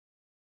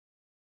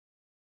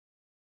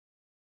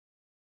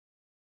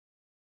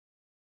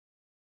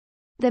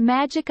The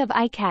Magic of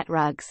Ikat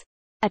Rugs,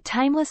 a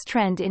timeless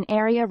trend in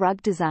area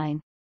rug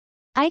design.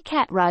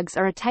 Ikat rugs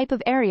are a type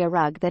of area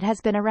rug that has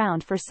been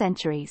around for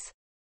centuries.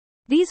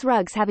 These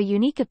rugs have a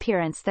unique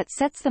appearance that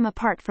sets them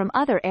apart from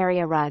other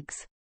area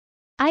rugs.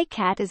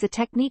 Ikat is a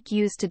technique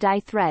used to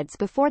dye threads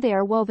before they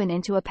are woven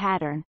into a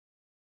pattern.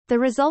 The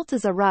result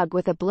is a rug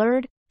with a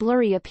blurred,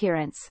 blurry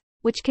appearance,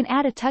 which can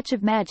add a touch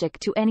of magic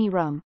to any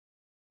room.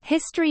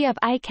 History of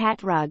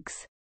Ikat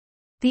rugs.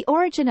 The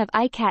origin of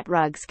Ikat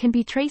rugs can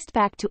be traced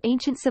back to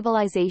ancient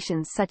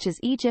civilizations such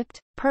as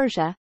Egypt,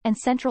 Persia, and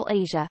Central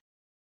Asia.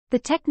 The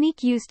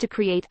technique used to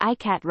create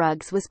Ikat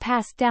rugs was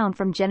passed down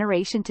from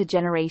generation to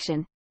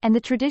generation, and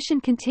the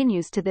tradition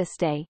continues to this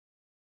day.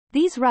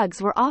 These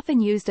rugs were often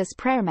used as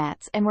prayer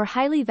mats and were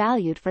highly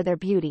valued for their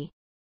beauty.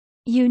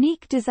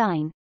 Unique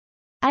design.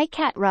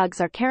 Ikat rugs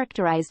are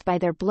characterized by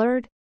their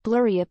blurred,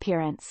 blurry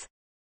appearance.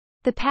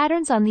 The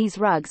patterns on these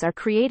rugs are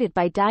created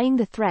by dyeing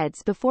the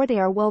threads before they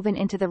are woven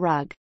into the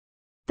rug.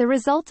 The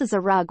result is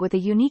a rug with a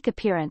unique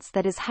appearance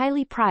that is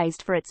highly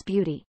prized for its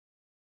beauty.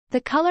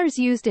 The colors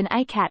used in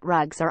Ikat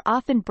rugs are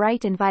often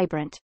bright and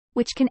vibrant,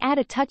 which can add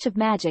a touch of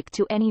magic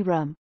to any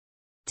room.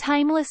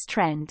 Timeless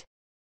trend.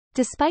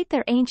 Despite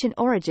their ancient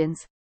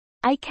origins,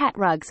 Ikat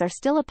rugs are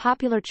still a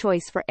popular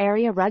choice for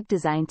area rug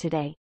design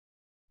today.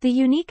 The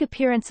unique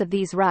appearance of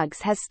these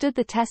rugs has stood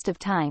the test of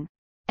time,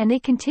 and they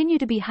continue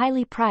to be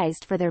highly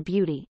prized for their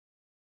beauty.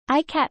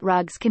 Ikat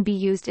rugs can be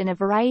used in a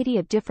variety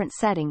of different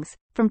settings,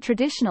 from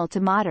traditional to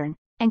modern,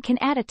 and can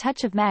add a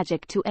touch of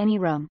magic to any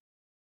room.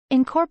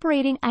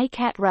 Incorporating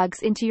Ikat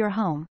rugs into your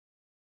home.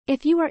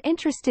 If you are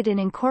interested in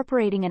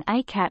incorporating an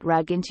Ikat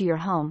rug into your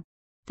home,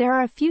 there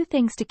are a few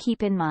things to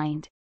keep in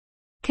mind.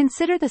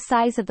 Consider the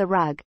size of the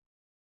rug.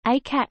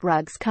 Ikat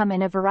rugs come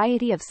in a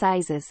variety of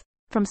sizes,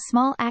 from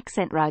small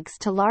accent rugs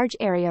to large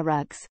area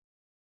rugs.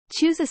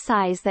 Choose a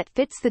size that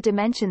fits the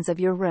dimensions of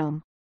your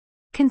room.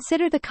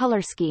 Consider the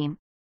color scheme.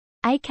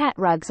 Ikat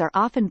rugs are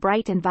often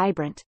bright and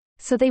vibrant,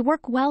 so they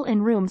work well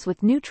in rooms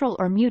with neutral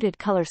or muted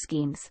color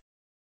schemes.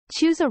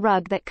 Choose a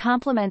rug that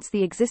complements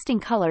the existing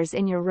colors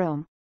in your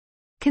room.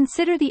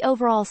 Consider the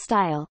overall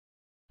style.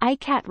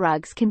 Ikat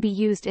rugs can be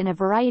used in a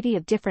variety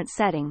of different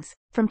settings,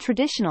 from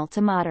traditional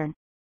to modern.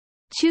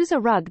 Choose a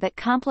rug that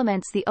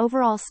complements the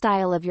overall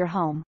style of your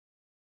home.